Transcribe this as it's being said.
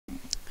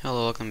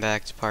Hello, welcome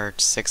back to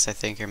part 6, I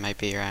think, or might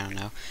be, or I don't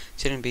know.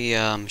 It's going to be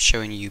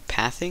showing you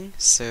pathing.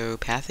 So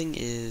pathing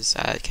is,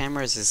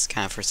 cameras is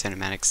kind of for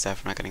cinematic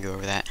stuff, I'm not going to go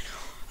over that.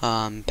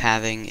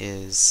 Pathing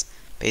is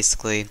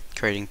basically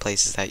creating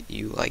places that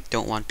you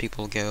don't want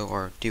people to go,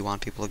 or do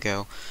want people to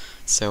go.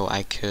 So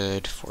I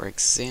could, for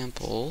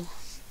example,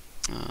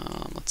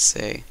 let's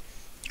say,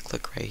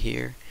 click right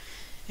here,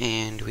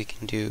 and we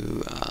can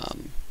do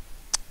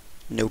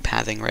no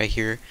pathing right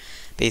here.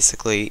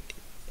 Basically,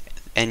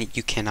 and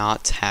you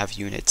cannot have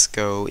units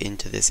go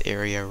into this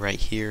area right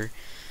here.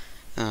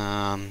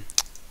 Let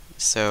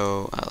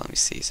me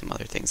see some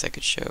other things I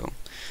could show.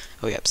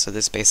 Oh yeah, so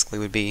this basically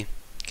would be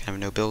kind of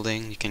no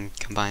building. You can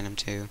combine them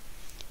too. You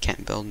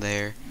can't build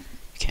there.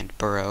 You can't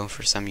burrow.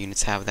 For some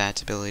units have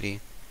that ability.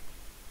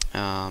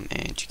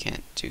 And you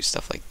can't do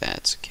stuff like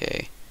that.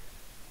 Okay.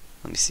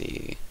 Let me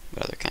see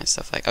what other kind of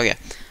stuff like. Oh yeah.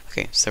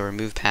 Okay, so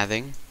remove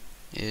pathing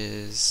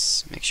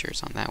is, make sure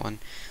it's on that one.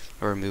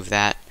 Or remove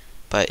that.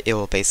 But it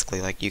will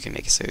basically, you can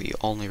make it so you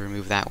only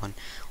remove that one.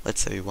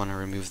 Let's say we want to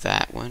remove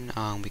that one.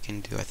 We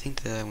can do, I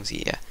think that was,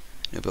 yeah,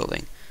 no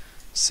building.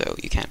 So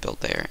you can't build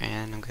there.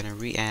 And I'm going to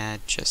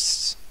re-add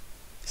just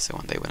so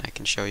one day when I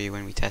can show you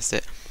when we test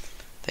it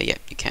that, yeah,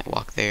 you can't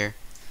walk there.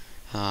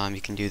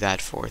 You can do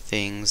that for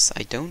things.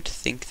 I don't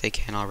think they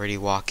can already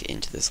walk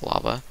into this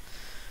lava.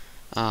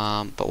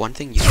 But one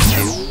thing you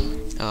can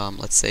do,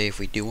 let's say if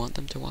we do want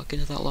them to walk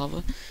into that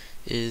lava,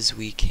 is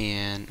we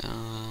can,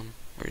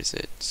 where is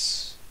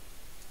it?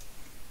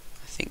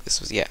 I think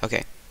this was, yeah,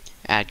 okay.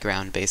 Add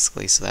ground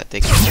basically so that they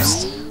can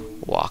just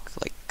walk,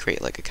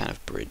 create like a kind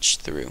of bridge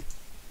through.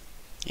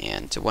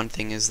 And one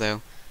thing is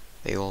though,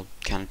 they will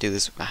kind of do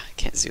this, I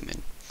can't zoom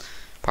in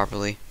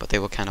properly, but they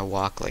will kind of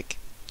walk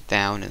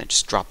down and then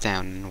just drop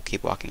down and we'll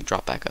keep walking,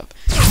 drop back up.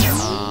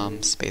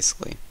 So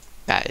basically,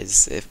 that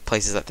is, if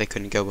places that they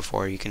couldn't go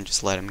before, you can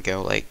just let them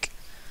go.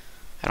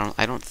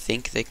 I don't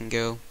think they can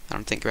go, I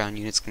don't think ground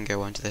units can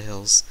go onto the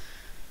hills.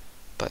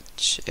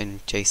 But in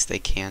case they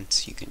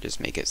can't, you can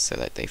just make it so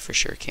that they for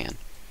sure can.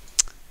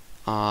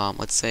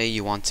 Let's say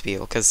you want to be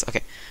able, because,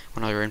 okay,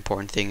 one other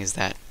important thing is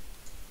that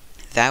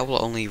that will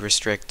only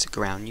restrict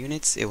ground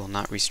units. It will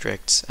not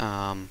restrict,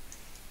 what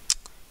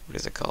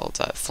is it called,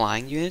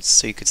 flying units,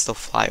 so you could still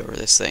fly over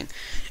this thing.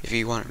 If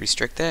you want to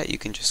restrict that, you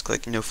can just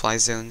click no fly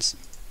zones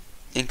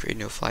and create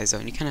no fly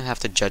zone. You kind of have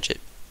to judge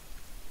it,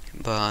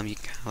 but you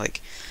kind of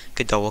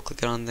could double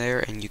click it on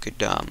there, and you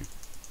could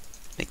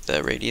make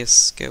the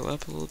radius go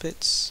up a little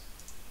bit.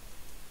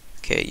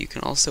 Okay, you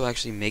can also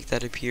actually make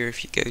that appear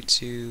if you go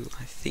to,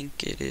 I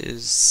think it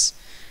is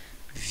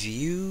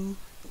view,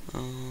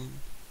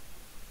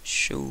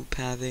 show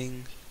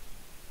pathing.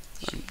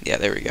 Yeah,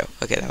 there we go.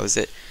 Okay, that was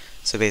it.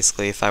 So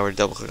basically, if I were to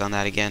double click on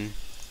that again,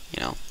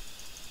 you know,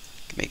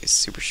 I can make it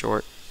super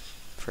short.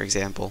 For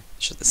example,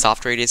 the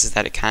soft radius is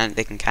that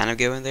they can kind of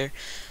go in there,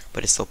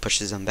 but it still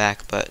pushes them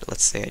back. But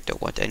let's say I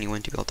don't want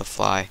anyone to be able to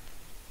fly.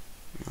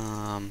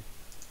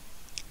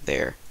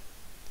 There.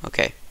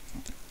 Okay.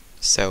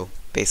 So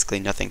basically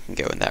nothing can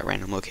go in that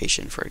random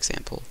location, for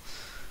example.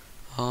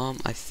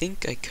 I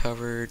think I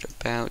covered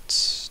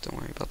about,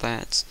 don't worry about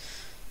that,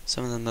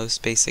 some of the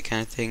most basic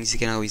kind of things. You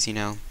can always,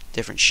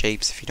 different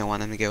shapes if you don't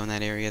want them to go in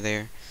that area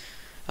there.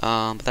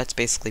 But that's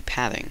basically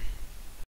pathing.